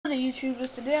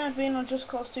YouTubers, today I've been on Just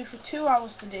Cause 2 for 2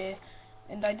 hours today,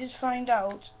 and I did find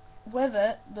out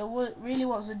whether there really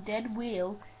was a dead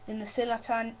whale in the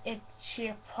Selatan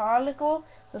Archipelago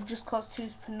of Just Cause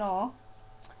 2's Penal.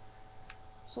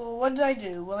 So what did I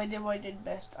do? Well, I did what I did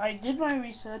best. I did my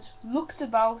research, looked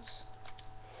about,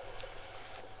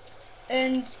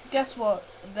 and guess what?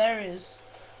 There is,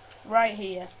 right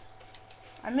here.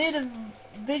 I made a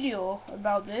video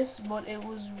about this, but it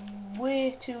was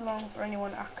way too long for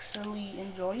anyone to actually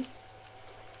enjoy.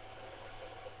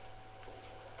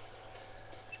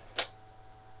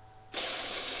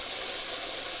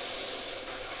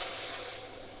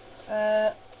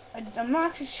 I'm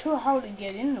not actually sure how to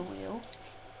get in the wheel.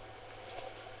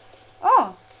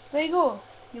 Oh, there you go.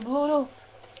 You blow it up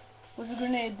with a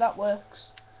grenade. That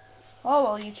works. Oh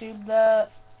well, YouTube. The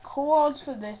codes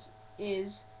for this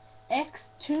is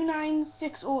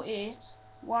X29608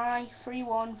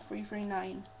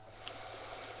 Y31339.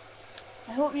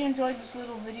 I hope you enjoyed this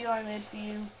little video I made for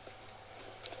you.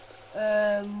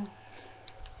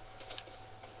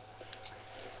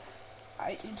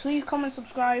 Please comment,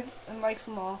 subscribe, and like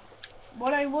for more.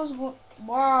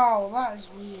 Wow, that is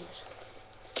weird.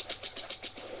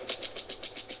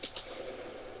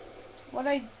 What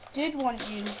I did want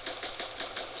you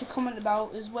to comment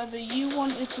about is whether you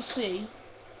wanted to see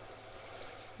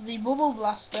the bubble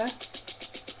blaster,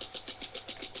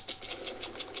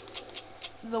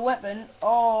 the weapon,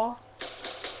 or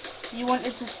you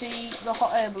wanted to see the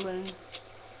hot air balloon.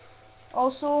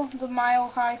 Also, the Mile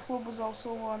High Club was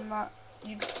also one that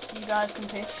you guys can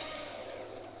pick.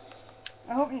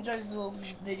 I hope you enjoyed this little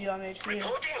video I made for you.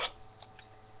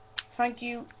 Thank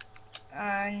you,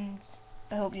 and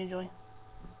I hope you enjoy.